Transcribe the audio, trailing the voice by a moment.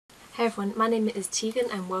Hey everyone, my name is Tegan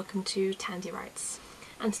and welcome to Tandy Writes.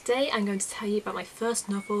 And today I'm going to tell you about my first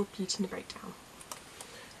novel, Beauty and the Breakdown.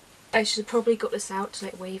 I should have probably got this out to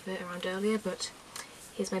wave it around earlier, but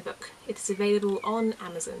here's my book. It is available on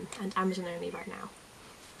Amazon, and Amazon only right now.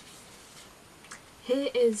 Here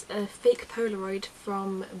is a fake Polaroid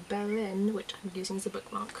from Berlin, which I'm using as a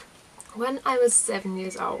bookmark. When I was 7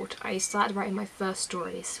 years old, I started writing my first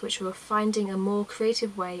stories, which were finding a more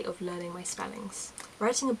creative way of learning my spellings.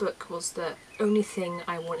 Writing a book was the only thing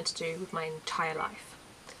I wanted to do with my entire life.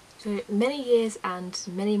 So many years and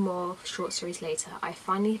many more short stories later, I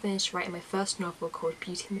finally finished writing my first novel called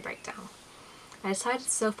Beauty and the Breakdown. I decided to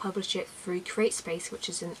self-publish it through CreateSpace, which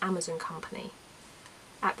is an Amazon company,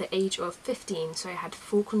 at the age of 15, so I had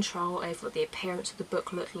full control over what the appearance of the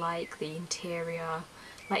book looked like, the interior,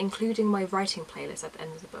 including my writing playlist at the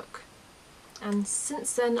end of the book. And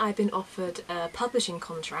since then I've been offered a publishing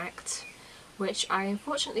contract, which I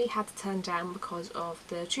unfortunately had to turn down because of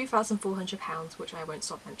the £2,400, which I won't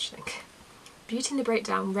stop mentioning. Beauty and the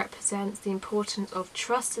Breakdown represents the importance of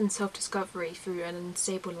trust and self-discovery through an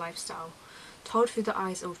unstable lifestyle, told through the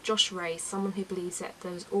eyes of Josh Ray, someone who believes that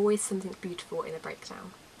there's always something beautiful in a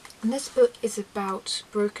breakdown. And this book is about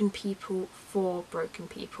broken people for broken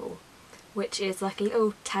people, which is like a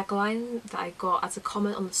little tagline that I got as a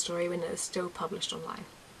comment on the story when it was still published online.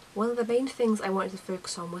 One of the main things I wanted to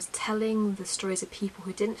focus on was telling the stories of people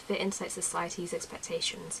who didn't fit into society's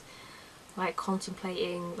expectations, like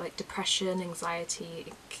contemplating depression,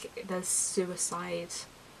 anxiety, there's suicide.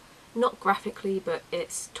 Not graphically, but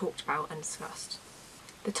it's talked about and discussed.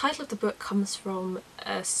 The title of the book comes from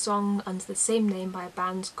a song under the same name by a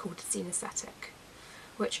band called Synesthetic,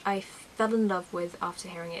 which I fell in love with after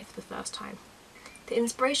hearing it for the first time. The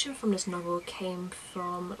inspiration from this novel came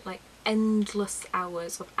from endless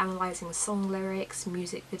hours of analysing song lyrics,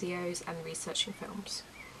 music videos and researching films.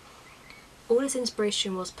 All this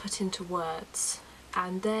inspiration was put into words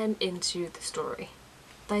and then into the story.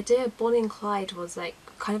 The idea of Bonnie and Clyde was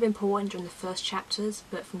kind of important during the first chapters,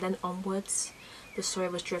 but from then onwards the story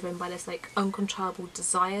was driven by this uncontrollable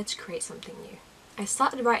desire to create something new. I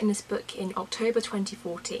started writing this book in October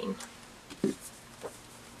 2014.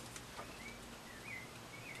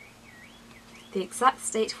 The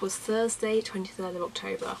exact date was Thursday, 23rd of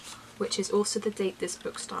October, which is also the date this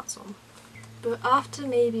book starts on. But after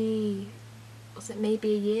maybe a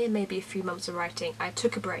year, maybe a few months of writing, I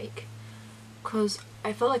took a break because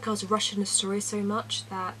I felt like I was rushing the story so much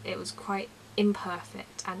that it was quite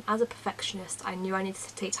imperfect, and as a perfectionist I knew I needed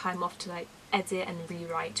to take time off to edit and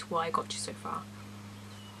rewrite what I got to so far.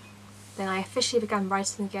 Then I officially began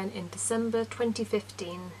writing again in December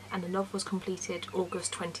 2015 and the novel was completed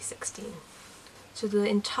August 2016. So the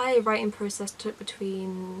entire writing process took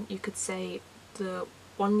between, you could say, the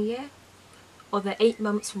 1 year or the 8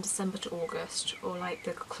 months from December to August, or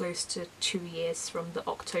the close to 2 years from the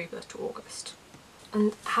October to August.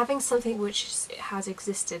 And having something which has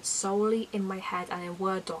existed solely in my head and in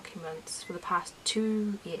Word documents for the past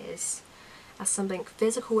 2 years as something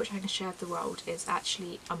physical which I can share with the world is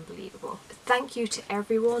actually unbelievable. Thank you to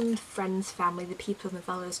everyone, friends, family, the people of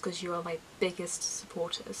novellas, because you are my biggest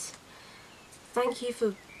supporters. Thank you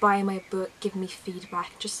for buying my book, giving me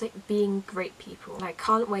feedback, just being great people. I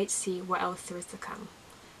can't wait to see what else there is to come.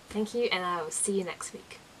 Thank you, and I will see you next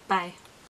week. Bye.